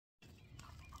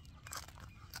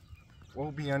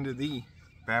Woe be unto thee,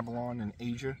 Babylon and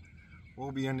Asia.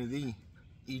 Woe be unto thee,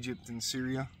 Egypt and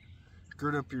Syria.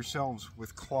 Gird up yourselves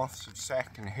with cloths of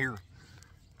sack and hair.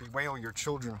 Bewail your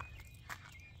children,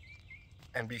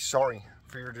 and be sorry,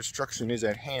 for your destruction is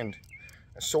at hand.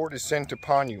 A sword is sent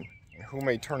upon you, and who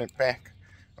may turn it back?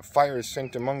 A fire is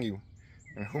sent among you,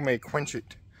 and who may quench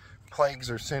it? Plagues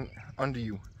are sent unto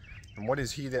you, and what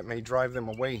is he that may drive them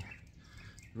away?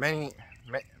 May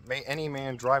any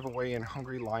man drive away an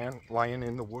hungry lion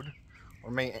in the wood?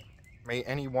 Or may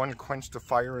any one quench the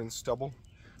fire in stubble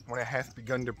when it hath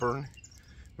begun to burn?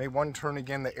 May one turn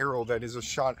again the arrow that is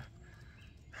shot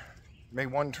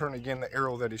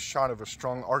of a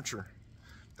strong archer.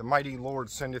 The mighty Lord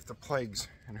sendeth the plagues,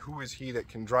 and who is he that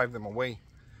can drive them away?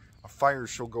 A fire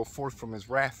shall go forth from his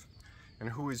wrath, and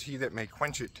who is he that may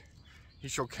quench it? He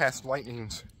shall cast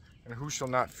lightnings, and who shall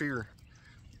not fear?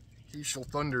 He shall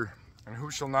thunder, and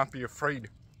who shall not be afraid?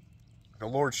 The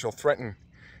Lord shall threaten,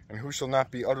 and who shall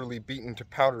not be utterly beaten to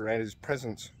powder at his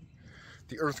presence?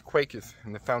 The earth quaketh,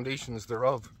 and the foundations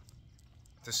thereof.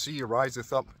 The sea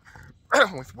ariseth up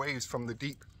with waves from the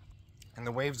deep, and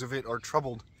the waves of it are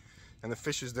troubled, and the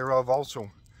fishes thereof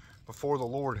also, before the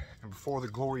Lord, and before the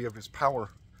glory of his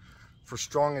power. For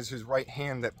strong is his right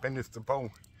hand that bendeth the bow.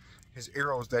 His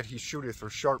arrows that he shooteth are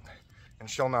sharp, and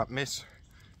shall not miss.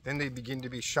 Then they begin to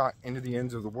be shot into the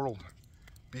ends of the world.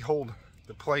 Behold,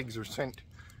 the plagues are sent,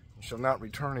 and shall not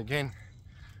return again,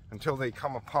 until they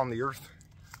come upon the earth.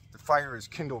 The fire is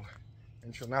kindled,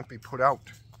 and shall not be put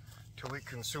out, till it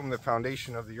consume the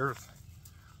foundation of the earth.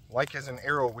 Like as an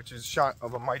arrow which is shot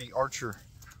of a mighty archer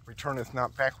returneth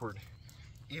not backward,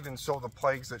 even so the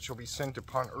plagues that shall be sent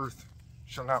upon earth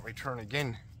shall not return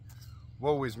again.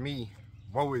 Woe is me,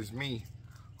 woe is me!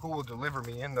 Who will deliver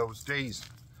me in those days?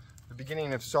 The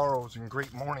beginning of sorrows and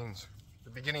great mournings, the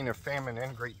beginning of famine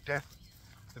and great death,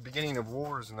 the beginning of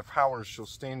wars, and the powers shall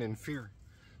stand in fear.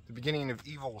 The beginning of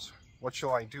evils, what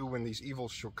shall I do when these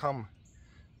evils shall come?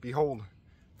 Behold,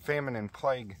 famine and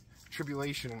plague,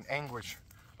 tribulation and anguish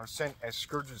are sent as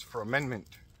scourges for amendment.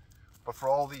 But for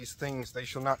all these things they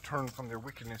shall not turn from their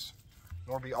wickedness,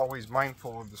 nor be always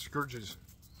mindful of the scourges.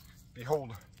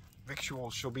 Behold,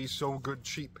 victuals shall be so good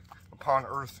cheap upon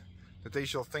earth, that they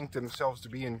shall think themselves to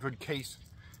be in good case,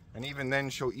 and even then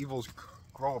shall evils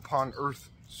grow upon earth,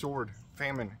 sword,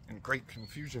 famine, and great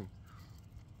confusion.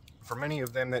 For many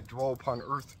of them that dwell upon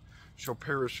earth shall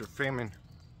perish of famine,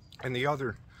 and the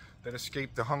other that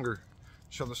escape the hunger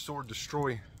shall the sword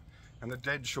destroy, and the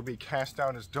dead shall be cast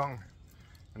out as dung,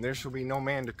 and there shall be no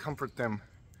man to comfort them.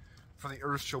 For the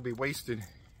earth shall be wasted,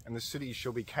 and the cities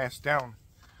shall be cast down.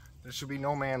 There shall be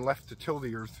no man left to till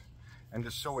the earth, and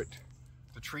to sow it.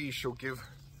 The trees shall give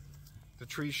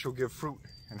fruit,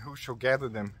 and who shall gather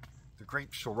them? The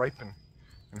grapes shall ripen,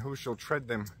 and who shall tread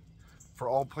them? For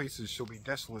all places shall be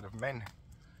desolate of men,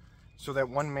 so that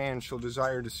one man shall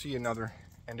desire to see another,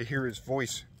 and to hear his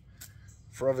voice.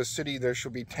 For of a city there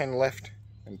shall be 10 left,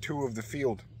 and 2 of the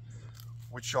field,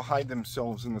 which shall hide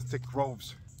themselves in the thick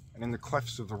groves, and in the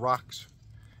clefts of the rocks.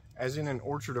 As in an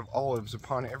orchard of olives,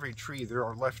 upon every tree there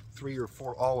are left 3 or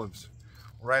 4 olives,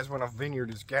 whereas when a vineyard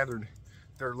is gathered,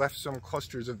 there are left some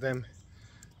clusters of them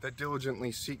that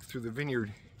diligently seek through the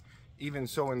vineyard. Even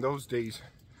so in those days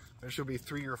there shall be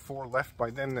 3 or 4 left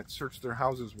by them that search their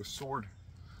houses with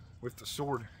the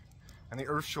sword. And the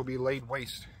earth shall be laid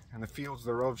waste, and the fields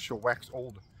thereof shall wax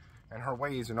old, and her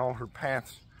ways and all her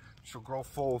paths shall grow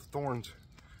full of thorns,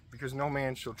 because no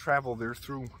man shall travel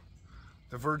therethrough.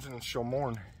 The virgins shall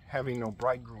mourn, having no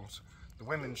bridegrooms. The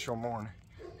women shall mourn,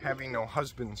 having no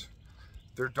husbands.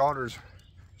 Their daughters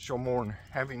shall mourn,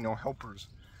 having no helpers.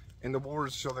 In the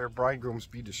wars shall their bridegrooms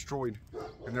be destroyed,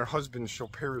 and their husbands shall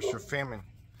perish of famine.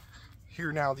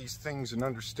 Hear now these things, and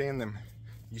understand them,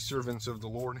 ye servants of the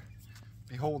Lord.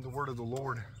 Behold the word of the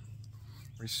Lord.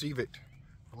 Receive it.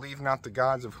 Believe not the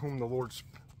gods of whom the Lord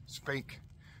spake.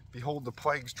 Behold, the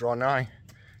plagues draw nigh,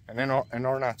 and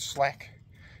are not slack.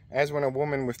 As when a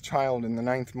woman with child in the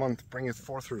 9th month bringeth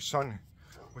forth her son,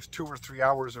 with 2 or 3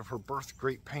 hours of her birth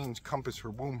great pains compass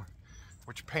her womb,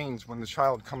 which pains, when the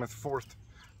child cometh forth,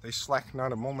 they slack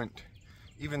not a moment.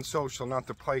 Even so shall not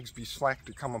the plagues be slack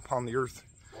to come upon the earth,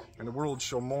 and the world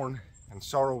shall mourn, and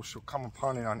sorrow shall come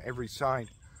upon it on every side.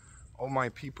 O my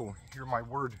people, hear my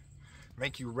word.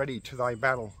 Make you ready to thy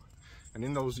battle, and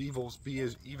in those evils be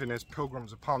even as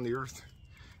pilgrims upon the earth.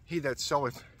 He that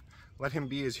selleth, let him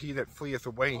be as he that fleeth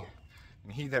away,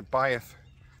 and he that buyeth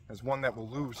as one that will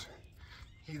lose.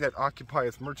 He that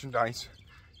occupieth merchandise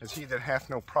as he that hath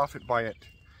no profit by it,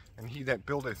 and he that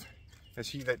buildeth as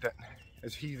he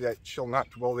that shall not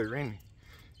dwell therein.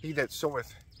 He that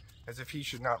soweth as if he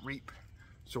should not reap,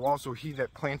 so also he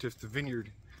that planteth the vineyard,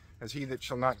 as he that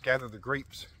shall not gather the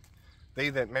grapes. They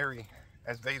that marry,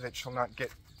 as they that shall not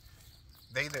get,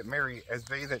 they that marry, as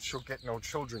they that shall get no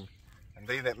children, and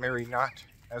they that marry not,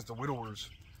 as the widowers.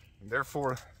 And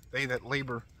therefore they that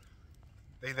labor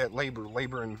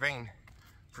in vain.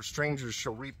 For strangers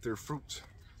shall reap their fruits,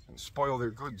 and spoil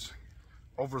their goods,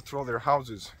 overthrow their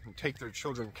houses, and take their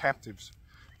children captives.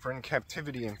 For in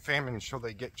captivity and famine shall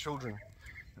they get children.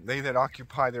 And they that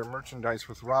occupy their merchandise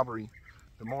with robbery,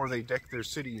 the more they deck their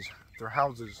cities, their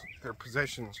houses, their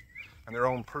possessions, and their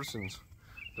own persons,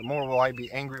 the more will I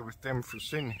be angry with them for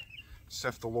sin,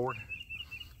 saith the Lord.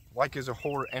 Like as a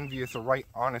whore envieth a right,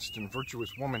 honest, and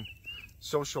virtuous woman,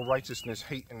 so shall righteousness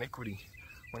hate iniquity,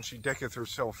 when she decketh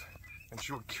herself, and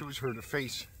shall accuse her to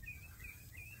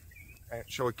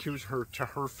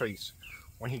her face,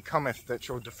 when he cometh that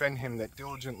shall defend him that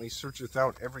diligently searcheth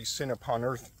out every sin upon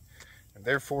earth. And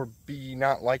therefore be ye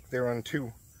not like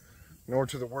thereunto, nor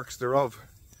to the works thereof.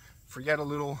 For yet a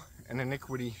little, and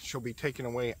iniquity shall be taken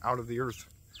away out of the earth,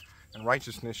 and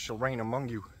righteousness shall reign among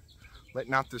you. Let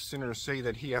not the sinner say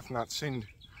that he hath not sinned,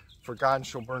 for God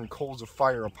shall burn coals of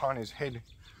fire upon his head,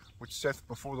 which saith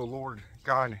before the Lord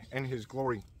God and his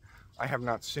glory, I have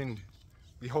not sinned.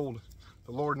 Behold,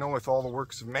 the Lord knoweth all the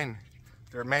works of men,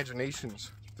 their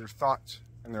imaginations, their thoughts,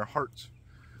 and their hearts,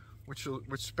 which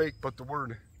spake but the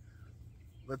word,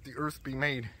 let the earth be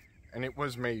made, and it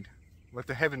was made. Let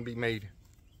the heaven be made,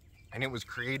 and it was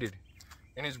created.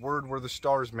 In his word were the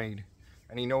stars made,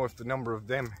 and he knoweth the number of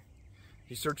them.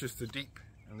 He searcheth the deep,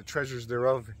 and the treasures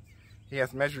thereof. He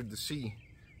hath measured the sea,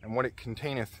 and what it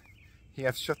containeth. He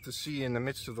hath shut the sea in the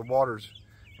midst of the waters,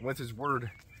 and with his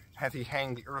word hath he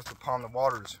hanged the earth upon the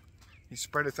waters. He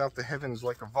spreadeth out the heavens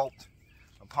like a vault.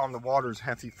 Upon the waters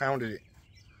hath he founded it.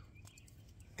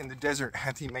 In the desert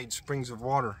hath he made springs of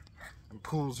water, and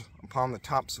pools upon the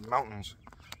tops of mountains,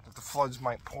 that the floods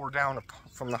might pour down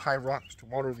from the high rocks to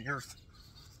water the earth.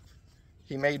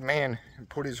 He made man, and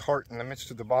put his heart in the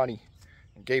midst of the body,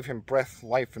 and gave him breath,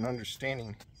 life, and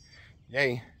understanding.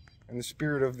 Yea, and the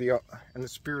Spirit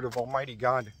of Almighty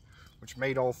God, which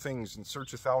made all things, and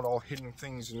searcheth out all hidden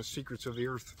things in the secrets of the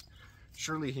earth.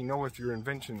 Surely he knoweth your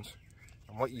inventions,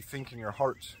 and what ye think in your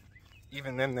hearts,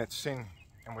 even them that sin,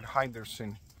 and would hide their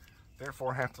sin.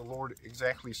 Therefore hath the Lord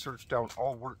exactly searched out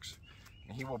all works,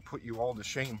 and he will put you all to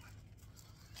shame.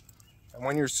 And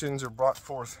when your sins are brought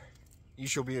forth, ye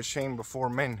shall be ashamed before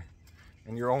men,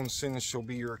 and your own sins shall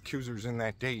be your accusers in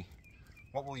that day.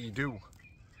 What will ye do?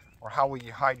 Or how will ye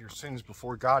hide your sins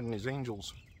before God and his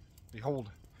angels?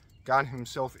 Behold, God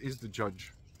himself is the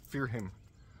judge. Fear him.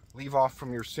 Leave off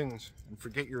from your sins, and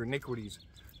forget your iniquities,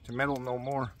 to meddle no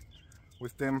more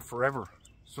with them forever.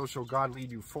 So shall God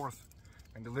lead you forth,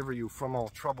 and deliver you from all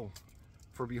trouble.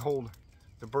 For behold,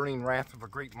 the burning wrath of a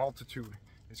great multitude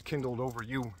is kindled over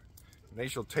you, and they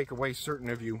shall take away certain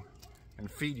of you, and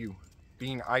feed you,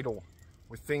 being idle,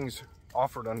 with things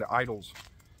offered unto idols.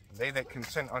 And they that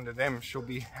consent unto them shall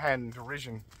be had in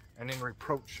derision, and in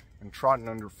reproach, and trodden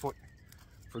under foot.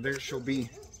 For there shall be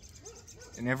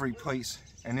in every place,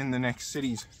 and in the next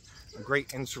cities, a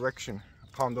great insurrection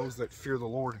upon those that fear the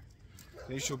Lord.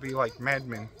 They shall be like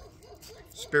madmen,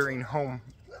 sparing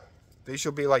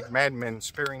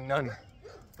none,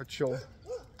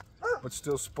 but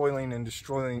still spoiling and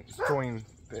destroying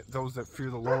those that fear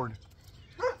the Lord.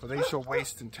 For they shall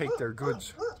waste and take their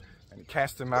goods, and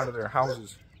cast them out of their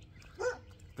houses.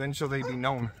 Then shall they be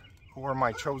known, who are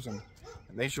my chosen,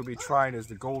 and they shall be tried as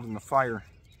the gold in the fire.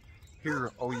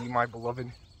 Hear, O ye my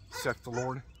beloved, saith the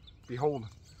Lord. Behold,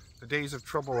 the days of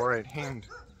trouble are at hand,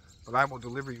 but I will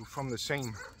deliver you from the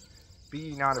same. Be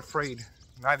ye not afraid,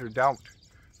 neither doubt,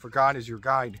 for God is your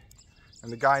guide,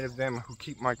 and the guide of them who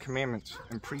keep my commandments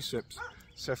and precepts,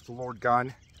 saith the Lord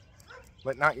God.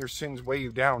 Let not your sins weigh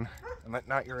you down, and let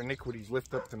not your iniquities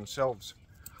lift up themselves.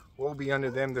 Woe be unto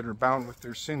them that are bound with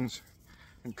their sins,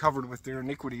 and covered with their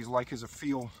iniquities, like as a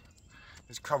field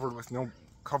is covered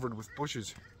with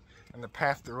bushes, and the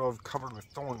path thereof covered with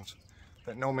thorns,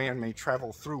 that no man may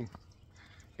travel through.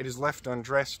 It is left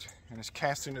undressed, and is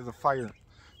cast into the fire,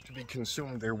 to be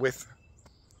consumed therewith.